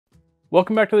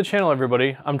Welcome back to the channel,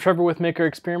 everybody. I'm Trevor with Maker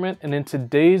Experiment, and in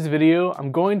today's video,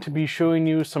 I'm going to be showing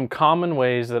you some common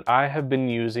ways that I have been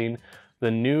using the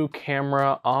new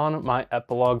camera on my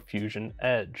Epilog Fusion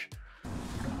Edge.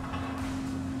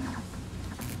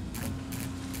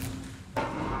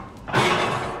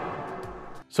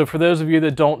 So for those of you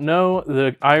that don't know,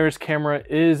 the IRIS camera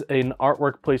is an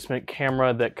artwork placement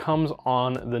camera that comes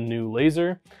on the new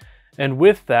laser. And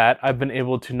with that, I've been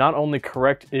able to not only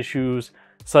correct issues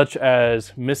such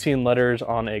as missing letters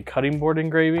on a cutting board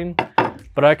engraving,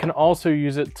 but I can also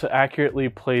use it to accurately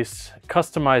place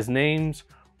customized names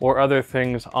or other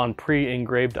things on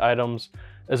pre-engraved items,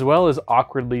 as well as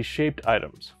awkwardly shaped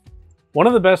items. One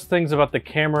of the best things about the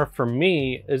camera for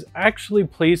me is actually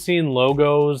placing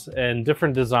logos and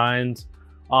different designs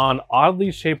on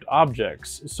oddly shaped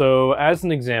objects. So as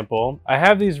an example, I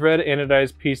have these red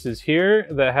anodized pieces here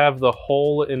that have the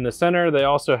hole in the center. They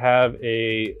also have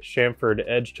a chamfered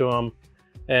edge to them,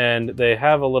 and they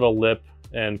have a little lip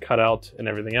and cutout and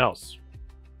everything else.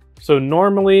 So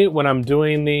normally when I'm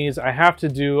doing these, I have to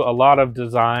do a lot of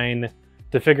design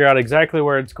to figure out exactly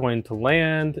where it's going to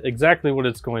land, exactly what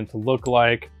it's going to look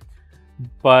like.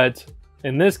 But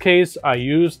in this case, I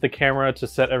used the camera to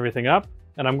set everything up,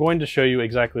 and I'm going to show you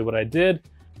exactly what I did.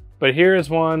 But here is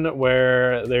one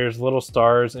where there's little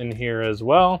stars in here as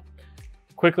well.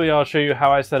 Quickly, I'll show you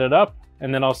how I set it up,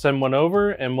 and then I'll send one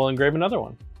over and we'll engrave another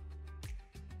one.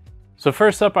 So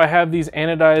first up, I have these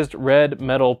anodized red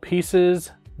metal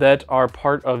pieces that are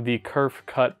part of the Kerf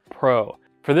Cut Pro.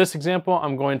 For this example,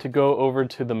 I'm going to go over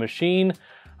to the machine.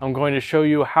 I'm going to show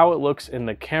you how it looks in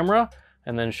the camera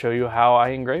and then show you how I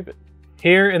engrave it.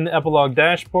 Here in the Epilog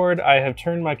dashboard, I have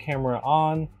turned my camera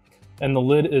on and the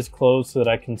lid is closed so that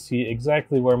I can see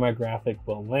exactly where my graphic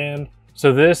will land.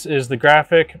 So this is the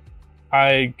graphic.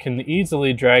 I can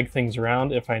easily drag things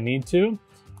around if I need to.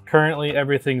 Currently,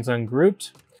 everything's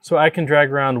ungrouped, so I can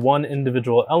drag around one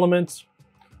individual element,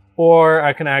 or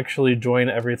I can actually join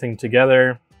everything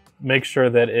together, make sure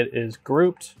that it is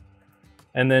grouped,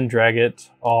 and then drag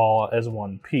it all as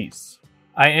one piece.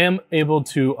 I am able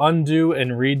to undo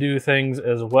and redo things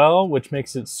as well, which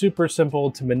makes it super simple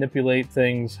to manipulate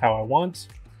things how I want.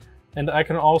 And I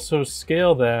can also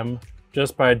scale them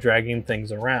just by dragging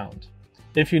things around.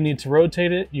 If you need to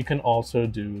rotate it, you can also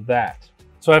do that.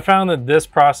 So I found that this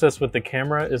process with the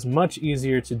camera is much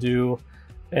easier to do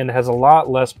and has a lot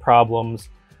less problems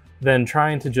than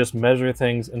trying to just measure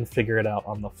things and figure it out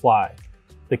on the fly.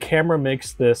 The camera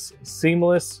makes this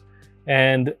seamless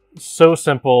and so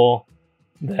simple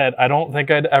that I don't think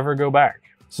I'd ever go back.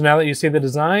 So now that you see the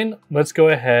design, let's go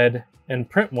ahead and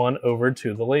print one over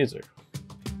to the laser.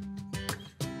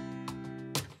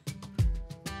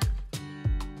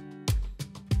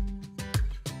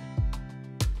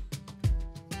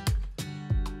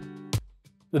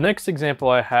 The next example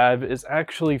I have is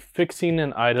actually fixing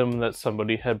an item that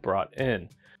somebody had brought in.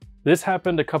 This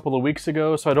happened a couple of weeks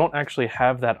ago, so I don't actually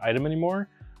have that item anymore,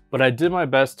 but I did my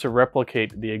best to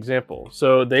replicate the example.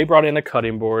 So they brought in a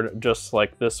cutting board just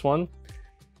like this one.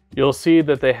 You'll see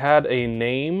that they had a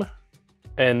name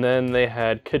and then they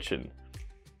had kitchen.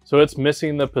 So it's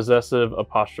missing the possessive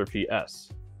apostrophe S.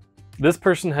 This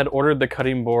person had ordered the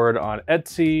cutting board on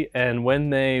Etsy, and when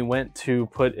they went to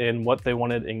put in what they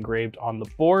wanted engraved on the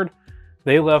board,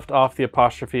 they left off the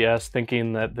apostrophe S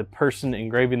thinking that the person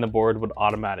engraving the board would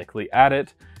automatically add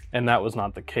it, and that was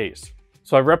not the case.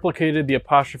 So I replicated the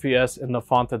apostrophe S in the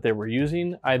font that they were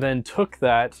using. I then took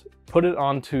that, put it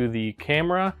onto the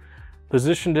camera,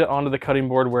 positioned it onto the cutting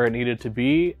board where it needed to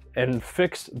be, and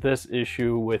fixed this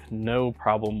issue with no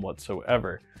problem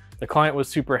whatsoever. The client was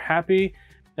super happy,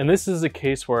 and this is a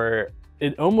case where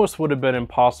it almost would have been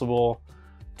impossible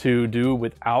to do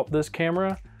without this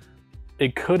camera.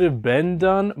 It could have been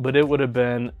done, but it would have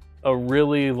been a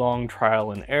really long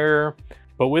trial and error.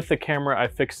 But with the camera, I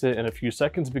fixed it in a few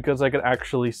seconds because I could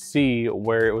actually see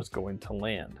where it was going to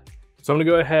land. So I'm gonna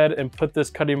go ahead and put this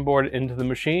cutting board into the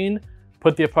machine,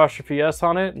 put the apostrophe S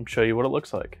on it, and show you what it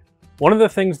looks like. One of the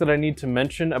things that I need to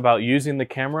mention about using the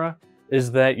camera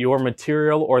is that your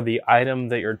material or the item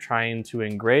that you're trying to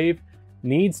engrave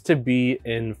needs to be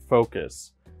in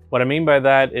focus. What I mean by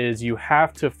that is you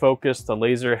have to focus the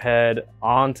laser head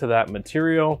onto that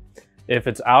material. If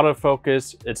it's out of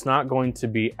focus, it's not going to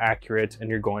be accurate and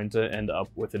you're going to end up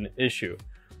with an issue.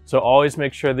 So always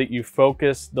make sure that you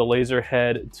focus the laser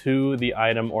head to the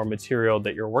item or material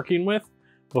that you're working with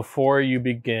before you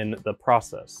begin the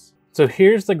process. So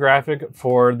here's the graphic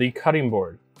for the cutting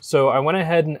board. So I went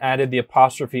ahead and added the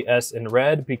apostrophe S in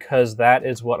red because that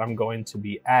is what I'm going to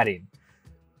be adding.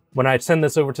 When I send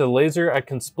this over to the laser, I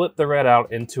can split the red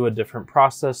out into a different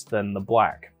process than the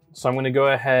black. So I'm going to go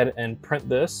ahead and print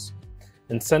this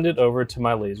and send it over to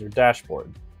my laser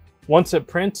dashboard. Once it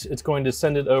prints, it's going to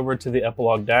send it over to the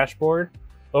Epilog dashboard.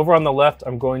 Over on the left,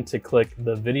 I'm going to click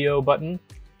the video button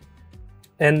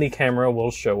and the camera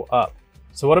will show up.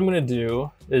 So what I'm going to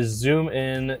do is zoom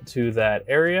in to that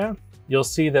area. You'll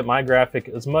see that my graphic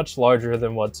is much larger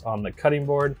than what's on the cutting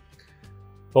board.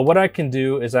 But what I can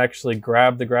do is actually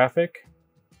grab the graphic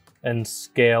and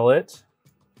scale it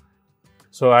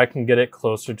so I can get it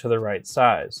closer to the right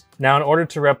size. Now, in order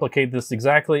to replicate this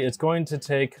exactly, it's going to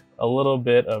take a little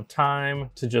bit of time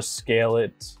to just scale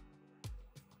it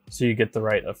so you get the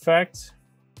right effect.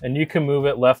 And you can move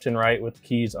it left and right with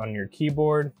keys on your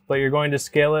keyboard, but you're going to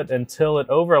scale it until it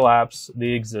overlaps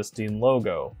the existing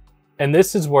logo. And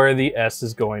this is where the S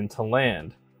is going to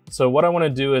land. So what I want to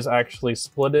do is actually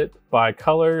split it by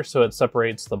color so it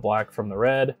separates the black from the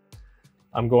red.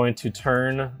 I'm going to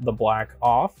turn the black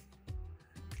off.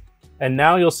 And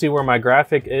now you'll see where my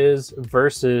graphic is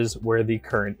versus where the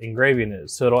current engraving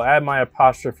is. So it'll add my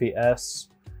apostrophe S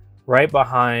right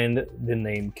behind the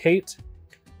name Kate.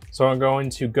 So I'm going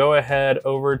to go ahead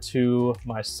over to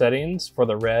my settings for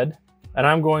the red, and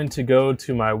I'm going to go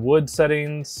to my wood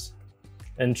settings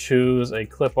and choose a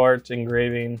clip art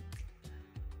engraving.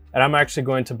 And I'm actually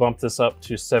going to bump this up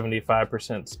to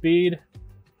 75% speed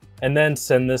and then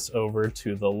send this over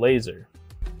to the laser.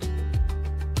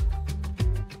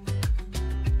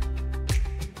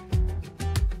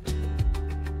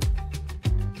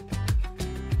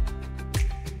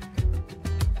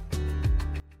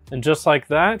 And just like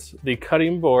that, the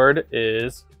cutting board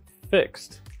is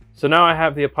fixed. So now I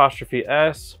have the apostrophe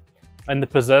S and the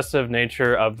possessive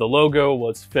nature of the logo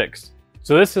was fixed.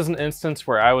 So this is an instance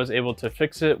where I was able to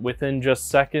fix it within just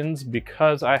seconds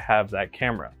because I have that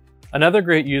camera. Another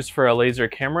great use for a laser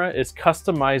camera is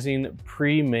customizing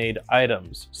pre-made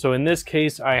items. So in this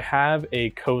case, I have a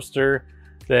coaster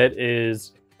that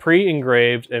is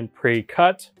pre-engraved and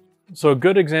pre-cut. So a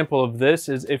good example of this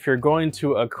is if you're going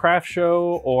to a craft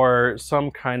show or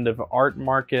some kind of art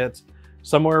market,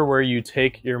 somewhere where you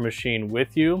take your machine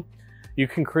with you, you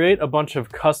can create a bunch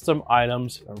of custom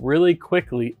items really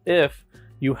quickly if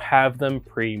you have them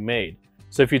pre-made.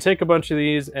 So if you take a bunch of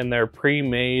these and they're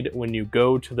pre-made when you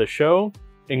go to the show,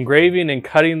 engraving and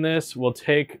cutting this will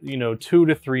take, 2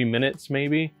 to 3 minutes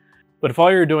maybe. But if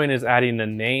all you're doing is adding a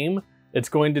name, it's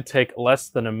going to take less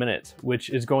than a minute,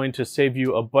 which is going to save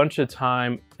you a bunch of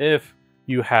time if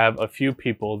you have a few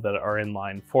people that are in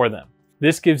line for them.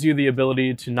 This gives you the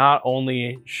ability to not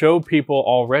only show people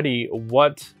already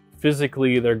what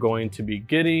physically they're going to be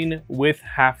getting with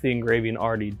half the engraving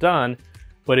already done,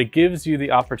 but it gives you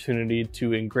the opportunity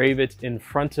to engrave it in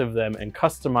front of them and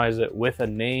customize it with a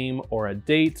name or a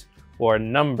date or a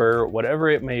number, whatever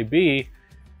it may be,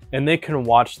 and they can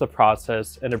watch the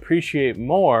process and appreciate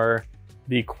more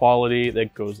the quality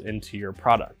that goes into your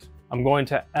product. I'm going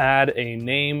to add a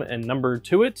name and number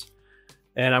to it,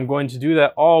 and I'm going to do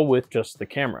that all with just the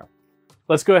camera.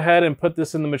 Let's go ahead and put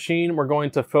this in the machine. We're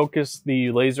going to focus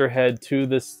the laser head to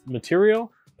this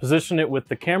material, position it with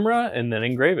the camera, and then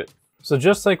engrave it. So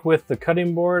just like with the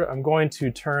cutting board, I'm going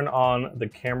to turn on the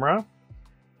camera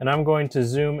and I'm going to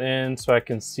zoom in so I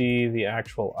can see the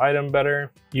actual item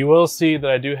better. You will see that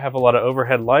I do have a lot of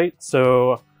overhead light.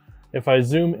 So if I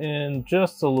zoom in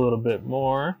just a little bit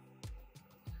more,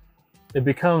 it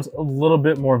becomes a little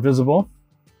bit more visible.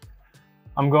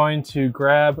 I'm going to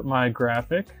grab my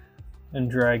graphic and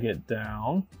drag it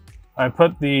down. I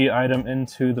put the item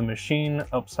into the machine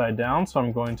upside down, so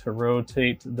I'm going to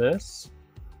rotate this.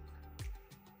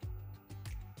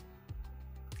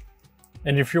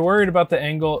 And if you're worried about the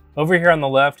angle, over here on the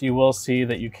left, you will see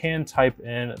that you can type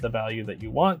in the value that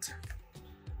you want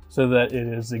so that it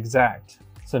is exact.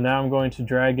 So now I'm going to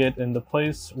drag it into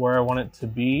place where I want it to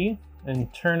be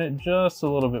and turn it just a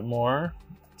little bit more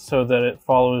so that it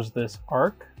follows this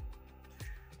arc.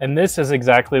 And this is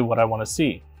exactly what I want to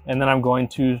see. And then I'm going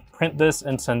to print this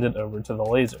and send it over to the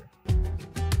laser.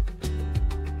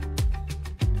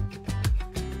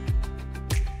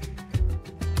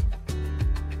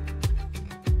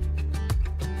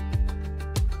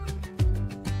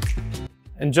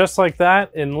 And just like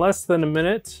that, in less than a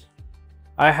minute,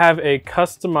 I have a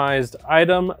customized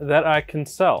item that I can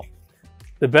sell.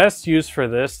 The best use for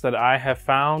this that I have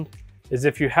found is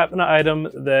if you have an item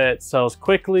that sells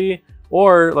quickly,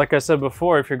 or like I said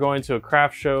before, if you're going to a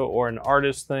craft show or an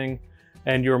artist thing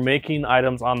and you're making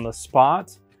items on the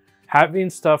spot, having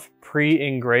stuff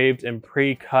pre-engraved and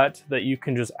pre-cut that you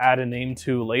can just add a name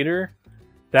to later,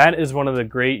 that is one of the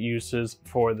great uses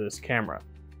for this camera.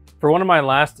 For one of my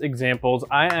last examples,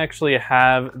 I actually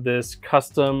have this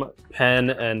custom pen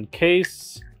and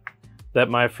case that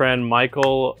my friend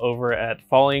Michael over at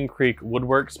Falling Creek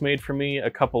Woodworks made for me a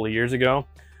couple of years ago.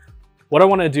 What I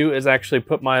want to do is actually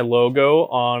put my logo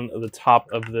on the top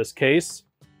of this case.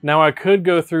 Now I could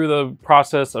go through the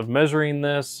process of measuring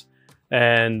this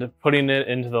and putting it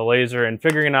into the laser and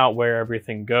figuring out where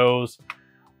everything goes.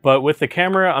 But with the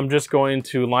camera, I'm just going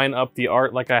to line up the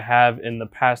art like I have in the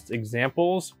past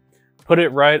examples, put it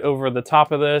right over the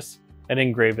top of this, and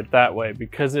engrave it that way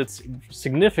because it's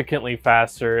significantly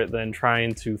faster than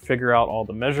trying to figure out all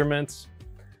the measurements.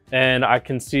 And I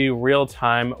can see real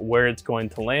time where it's going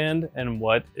to land and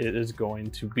what it is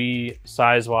going to be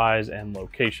size-wise and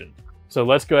location. So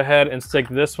let's go ahead and stick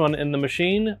this one in the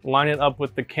machine, line it up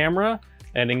with the camera,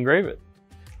 and engrave it.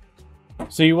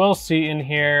 So you will see in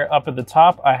here up at the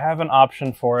top, I have an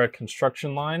option for a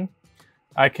construction line.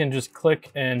 I can just click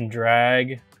and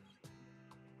drag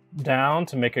down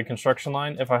to make a construction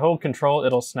line. If I hold control,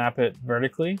 it'll snap it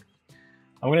vertically.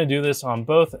 I'm going to do this on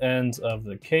both ends of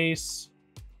the case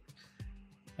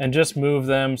and just move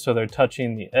them so they're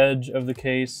touching the edge of the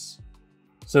case.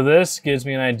 So this gives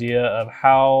me an idea of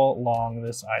how long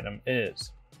this item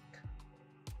is.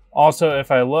 Also, if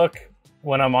I look,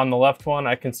 when I'm on the left one,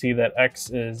 I can see that X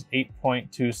is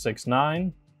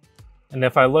 8.269. And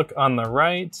if I look on the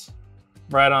right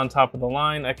on top of the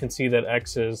line, I can see that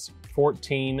X is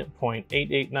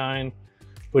 14.889,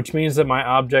 which means that my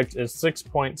object is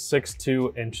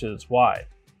 6.62 inches wide.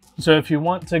 So if you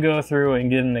want to go through and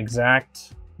get an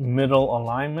exact middle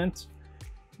alignment,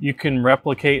 you can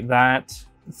replicate that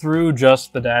through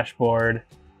just the dashboard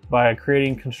by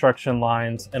creating construction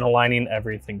lines and aligning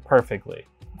everything perfectly.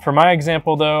 For my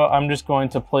example though, I'm just going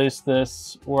to place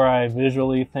this where I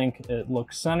visually think it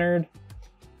looks centered.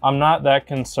 I'm not that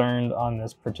concerned on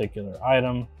this particular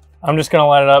item. I'm just gonna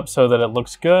line it up so that it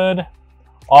looks good.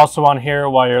 Also on here,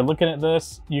 while you're looking at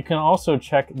this, you can also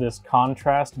check this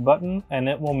contrast button and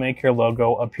it will make your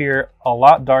logo appear a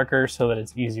lot darker so that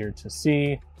it's easier to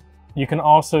see. You can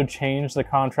also change the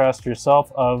contrast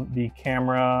yourself of the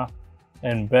camera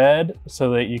and bed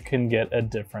so that you can get a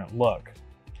different look.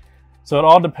 So it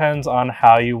all depends on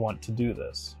how you want to do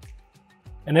this.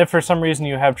 And if for some reason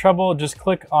you have trouble, just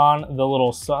click on the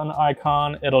little sun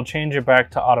icon. It'll change it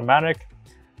back to automatic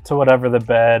to whatever the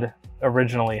bed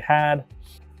originally had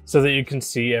so that you can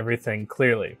see everything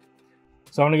clearly.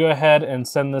 So I'm gonna go ahead and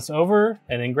send this over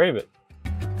and engrave it.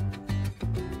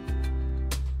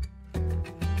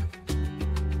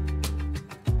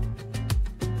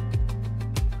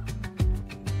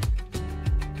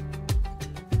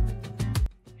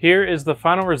 Here is the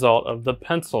final result of the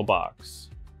pencil box.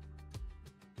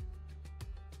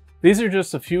 These are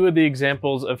just a few of the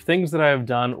examples of things that I have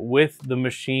done with the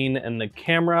machine and the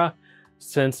camera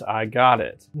since I got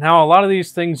it. Now, a lot of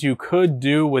these things you could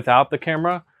do without the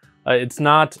camera. It's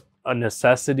not a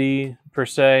necessity per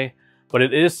se, but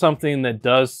it is something that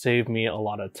does save me a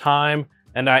lot of time,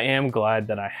 and I am glad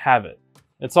that I have it.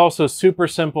 It's also super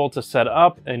simple to set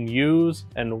up and use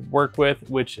and work with,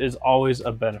 which is always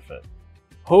a benefit.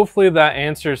 Hopefully that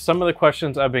answers some of the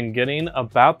questions I've been getting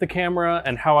about the camera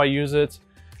and how I use it,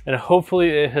 and hopefully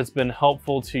it has been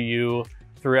helpful to you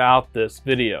throughout this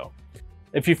video.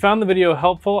 If you found the video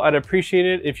helpful, I'd appreciate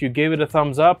it if you gave it a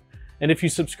thumbs up, and if you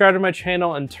subscribe to my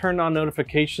channel and turn on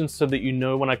notifications so that you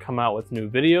know when I come out with new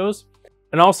videos.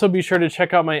 And also be sure to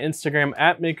check out my Instagram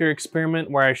 @MakerExperiment,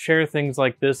 where I share things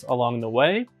like this along the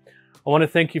way. I want to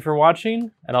thank you for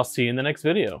watching, and I'll see you in the next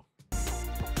video.